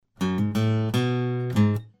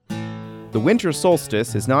The winter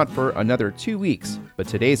solstice is not for another 2 weeks, but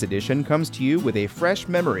today's edition comes to you with a fresh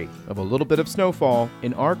memory of a little bit of snowfall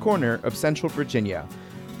in our corner of Central Virginia.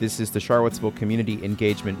 This is the Charlottesville Community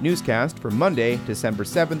Engagement Newscast for Monday, December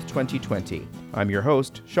 7th, 2020. I'm your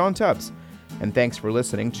host, Sean Tubbs, and thanks for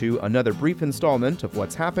listening to another brief installment of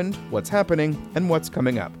what's happened, what's happening, and what's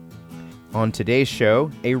coming up. On today's show,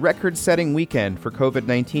 a record-setting weekend for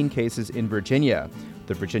COVID-19 cases in Virginia.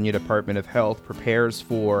 The Virginia Department of Health prepares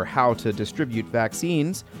for how to distribute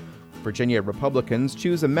vaccines. Virginia Republicans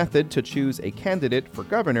choose a method to choose a candidate for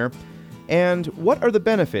governor. And what are the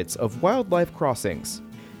benefits of wildlife crossings?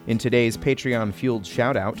 In today's Patreon-fueled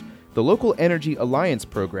shoutout, the Local Energy Alliance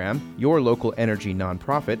program, your local energy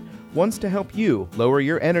nonprofit, wants to help you lower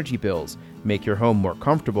your energy bills, make your home more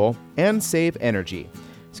comfortable, and save energy.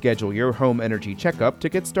 Schedule your home energy checkup to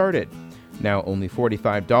get started. Now only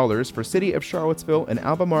 $45 for City of Charlottesville and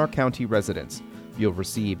Albemarle County residents. You'll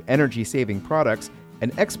receive energy-saving products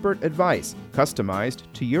and expert advice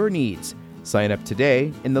customized to your needs. Sign up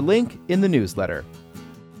today in the link in the newsletter.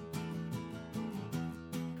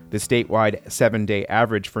 The statewide 7-day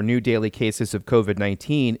average for new daily cases of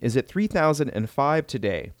COVID-19 is at 3,005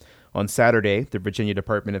 today. On Saturday, the Virginia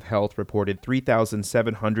Department of Health reported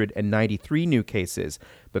 3,793 new cases,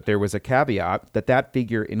 but there was a caveat that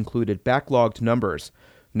figure included backlogged numbers.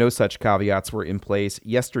 No such caveats were in place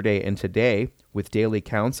yesterday and today, with daily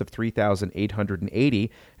counts of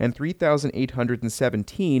 3,880 and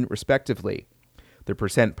 3,817 respectively. The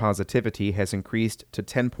percent positivity has increased to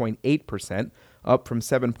 10.8%, up from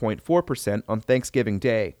 7.4% on Thanksgiving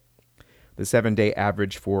Day. The 7-day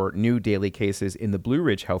average for new daily cases in the Blue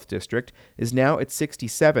Ridge Health District is now at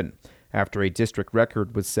 67, after a district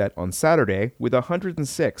record was set on Saturday with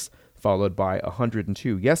 106, followed by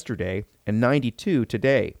 102 yesterday and 92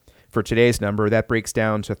 today. For today's number, that breaks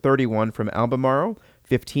down to 31 from Albemarle,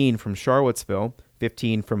 15 from Charlottesville,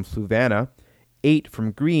 15 from Fluvanna, 8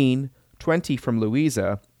 from Greene, 20 from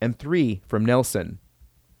Louisa, and 3 from Nelson.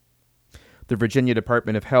 The Virginia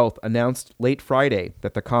Department of Health announced late Friday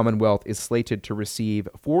that the Commonwealth is slated to receive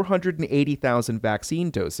 480,000 vaccine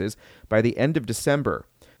doses by the end of December.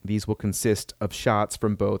 These will consist of shots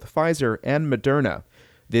from both Pfizer and Moderna.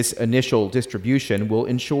 This initial distribution will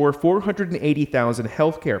ensure 480,000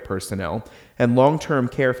 healthcare personnel and long-term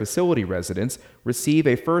care facility residents receive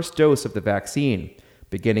a first dose of the vaccine,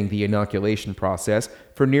 beginning the inoculation process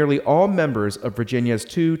for nearly all members of Virginia's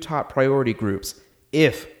two top priority groups,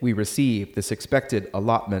 if we receive this expected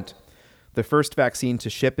allotment. The first vaccine to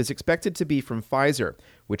ship is expected to be from Pfizer,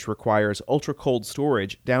 which requires ultra-cold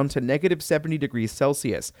storage down to negative 70 degrees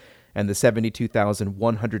Celsius, and the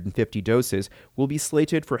 72,150 doses will be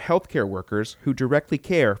slated for healthcare workers who directly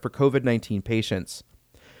care for COVID-19 patients.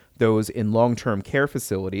 Those in long-term care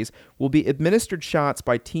facilities will be administered shots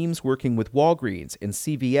by teams working with Walgreens and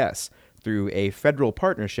CVS through a federal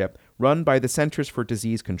partnership run by the Centers for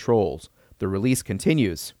Disease Control. The release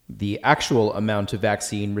continues. The actual amount of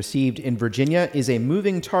vaccine received in Virginia is a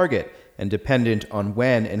moving target and dependent on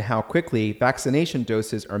when and how quickly vaccination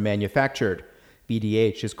doses are manufactured.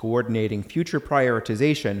 VDH is coordinating future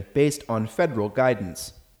prioritization based on federal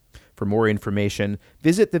guidance. For more information,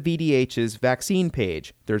 visit the VDH's vaccine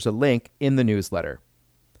page. There's a link in the newsletter.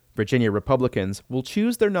 Virginia Republicans will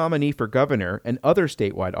choose their nominee for governor and other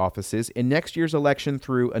statewide offices in next year's election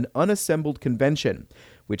through an unassembled convention,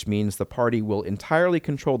 which means the party will entirely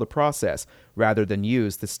control the process rather than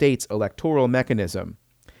use the state's electoral mechanism.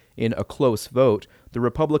 In a close vote, the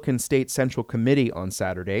Republican State Central Committee on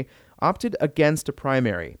Saturday opted against a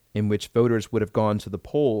primary in which voters would have gone to the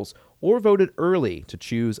polls or voted early to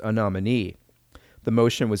choose a nominee. The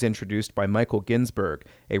motion was introduced by Michael Ginsburg,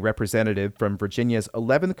 a representative from Virginia's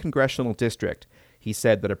 11th congressional district. He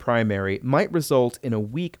said that a primary might result in a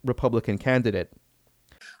weak Republican candidate.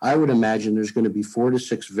 I would imagine there's going to be 4 to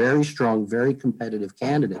 6 very strong, very competitive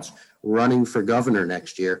candidates running for governor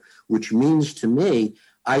next year, which means to me,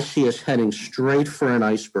 I see us heading straight for an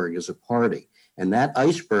iceberg as a party. And that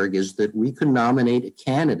iceberg is that we could nominate a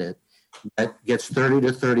candidate that gets 30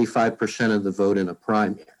 to 35% of the vote in a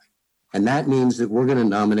primary. And that means that we're going to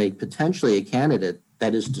nominate potentially a candidate,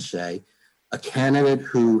 that is to say, a candidate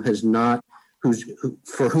for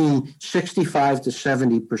whom 65 to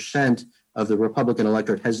 70% of the Republican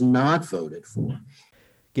electorate has not voted for.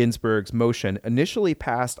 Ginsburg's motion initially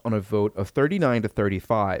passed on a vote of 39 to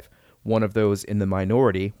 35. One of those in the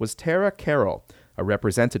minority was Tara Carroll, a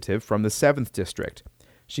representative from the 7th District.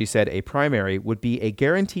 She said a primary would be a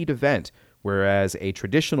guaranteed event, whereas a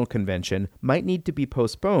traditional convention might need to be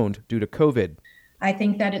postponed due to COVID. I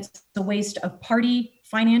think that it's a waste of party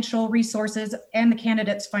financial resources and the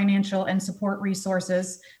candidates' financial and support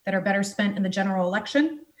resources that are better spent in the general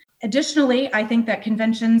election. Additionally, I think that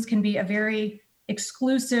conventions can be a very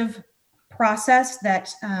exclusive process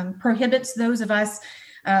that prohibits those of us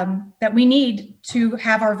that we need to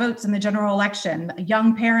have our votes in the general election,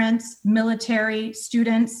 young parents, military,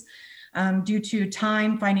 students, due to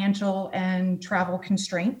time, financial, and travel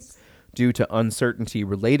constraints. Due to uncertainty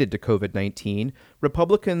related to COVID-19,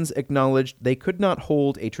 Republicans acknowledged they could not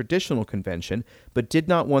hold a traditional convention, but did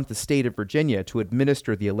not want the state of Virginia to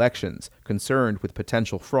administer the elections, concerned with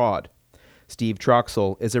potential fraud. Steve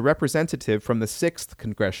Troxell is a representative from the 6th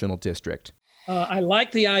Congressional District. I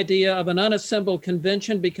like the idea of an unassembled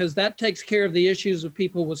convention because that takes care of the issues of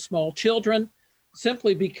people with small children,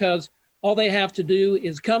 simply because all they have to do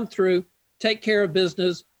is come through, take care of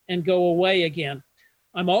business, and go away again.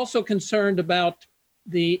 I'm also concerned about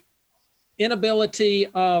the inability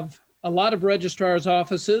of a lot of registrars'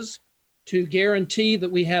 offices to guarantee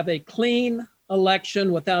that we have a clean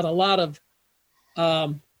election without a lot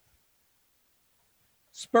of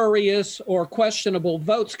spurious or questionable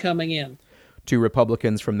votes coming in. 2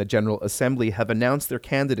 Republicans from the General Assembly have announced their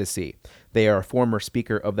candidacy. They are former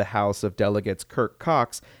Speaker of the House of Delegates Kirk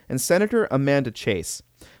Cox and Senator Amanda Chase.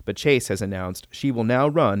 But Chase has announced she will now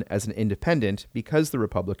run as an independent because the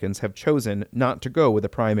Republicans have chosen not to go with a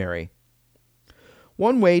primary.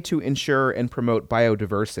 One way to ensure and promote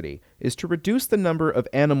biodiversity is to reduce the number of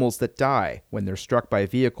animals that die when they're struck by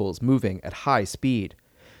vehicles moving at high speed.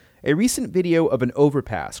 A recent video of an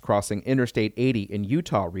overpass crossing Interstate 80 in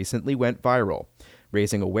Utah recently went viral,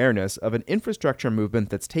 raising awareness of an infrastructure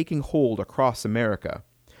movement that's taking hold across America.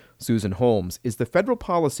 Susan Holmes is the Federal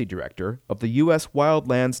Policy Director of the U.S.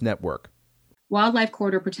 Wildlands Network. Wildlife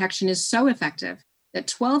corridor protection is so effective that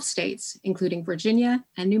 12 states, including Virginia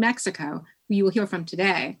and New Mexico, who you will hear from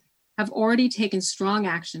today, have already taken strong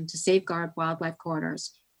action to safeguard wildlife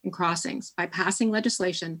corridors and crossings by passing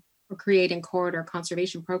legislation or creating corridor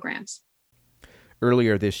conservation programs.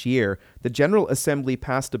 Earlier this year, the General Assembly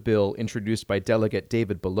passed a bill introduced by Delegate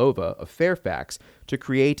David Belova of Fairfax to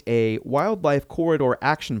create a Wildlife Corridor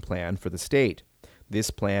Action Plan for the state.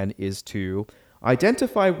 This plan is to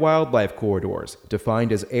identify wildlife corridors,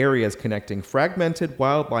 defined as areas connecting fragmented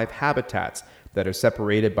wildlife habitats that are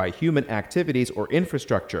separated by human activities or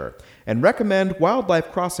infrastructure, and recommend wildlife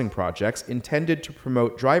crossing projects intended to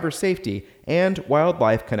promote driver safety and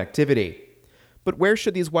wildlife connectivity. But where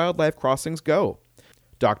should these wildlife crossings go?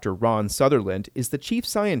 Dr. Ron Sutherland is the chief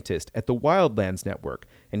scientist at the Wildlands Network,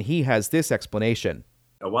 and he has this explanation.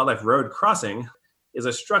 A wildlife road crossing is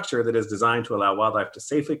a structure that is designed to allow wildlife to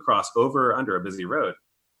safely cross over or under a busy road.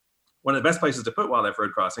 One of the best places to put wildlife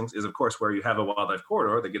road crossings is, of course, where you have a wildlife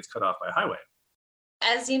corridor that gets cut off by a highway.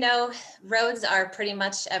 As you know, roads are pretty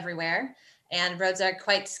much everywhere, and roads are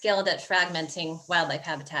quite skilled at fragmenting wildlife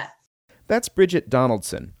habitat. That's Bridget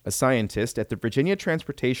Donaldson, a scientist at the Virginia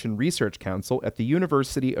Transportation Research Council at the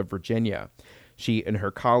University of Virginia. She and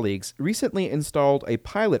her colleagues recently installed a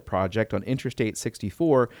pilot project on Interstate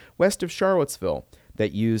 64 west of Charlottesville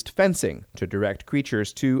that used fencing to direct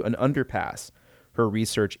creatures to an underpass. Her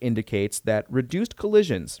research indicates that the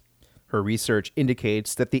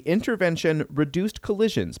intervention reduced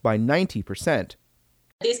collisions by 90%.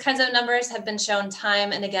 These kinds of numbers have been shown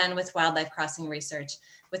time and again with wildlife crossing research,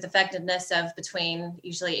 with effectiveness of between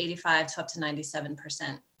usually 85 to up to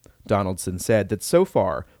 97%. Donaldson said that so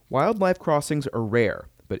far, wildlife crossings are rare,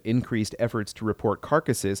 but increased efforts to report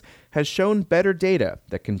carcasses has shown better data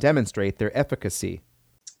that can demonstrate their efficacy.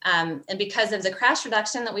 And because of the crash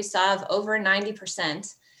reduction that we saw of over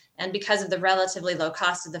 90%, and because of the relatively low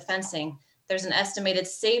cost of the fencing, there's an estimated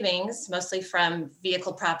savings, mostly from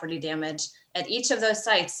vehicle property damage, at each of those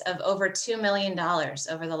sites of over $2 million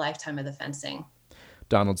over the lifetime of the fencing.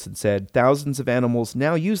 Donaldson said thousands of animals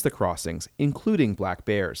now use the crossings, including black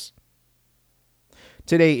bears.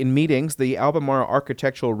 Today in meetings, the Albemarle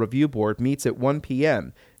Architectural Review Board meets at 1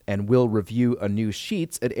 p.m. and will review a new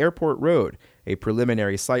Sheetz at Airport Road, a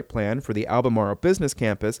preliminary site plan for the Albemarle Business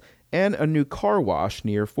Campus, and a new car wash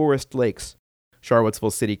near Forest Lakes. Charlottesville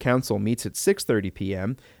City Council meets at 6:30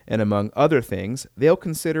 p.m., and among other things, they'll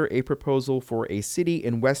consider a proposal for a city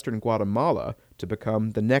in western Guatemala to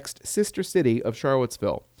become the next sister city of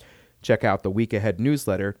Charlottesville. Check out the Week Ahead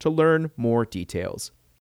newsletter to learn more details.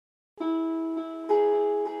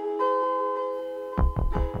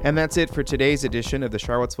 And that's it for today's edition of the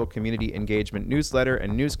Charlottesville Community Engagement Newsletter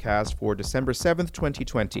and Newscast for December 7th,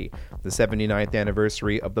 2020, the 79th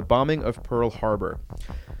anniversary of the bombing of Pearl Harbor.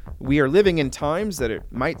 We are living in times that it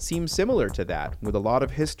might seem similar to that, with a lot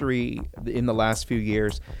of history in the last few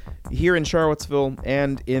years here in Charlottesville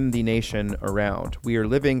and in the nation around. We are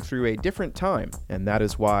living through a different time, and that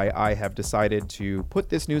is why I have decided to put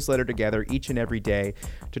this newsletter together each and every day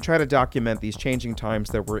to try to document these changing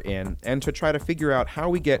times that we're in and to try to figure out how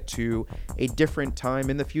we get to a different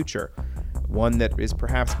time in the future. One that is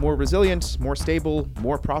perhaps more resilient, more stable,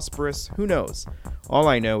 more prosperous, who knows? All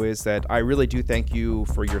I know is that I really do thank you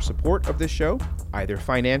for your support of this show, either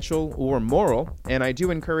financial or moral, and I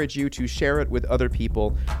do encourage you to share it with other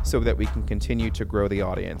people so that we can continue to grow the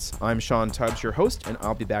audience. I'm Sean Tubbs, your host, and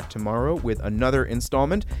I'll be back tomorrow with another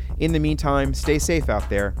installment. In the meantime, stay safe out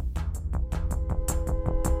there.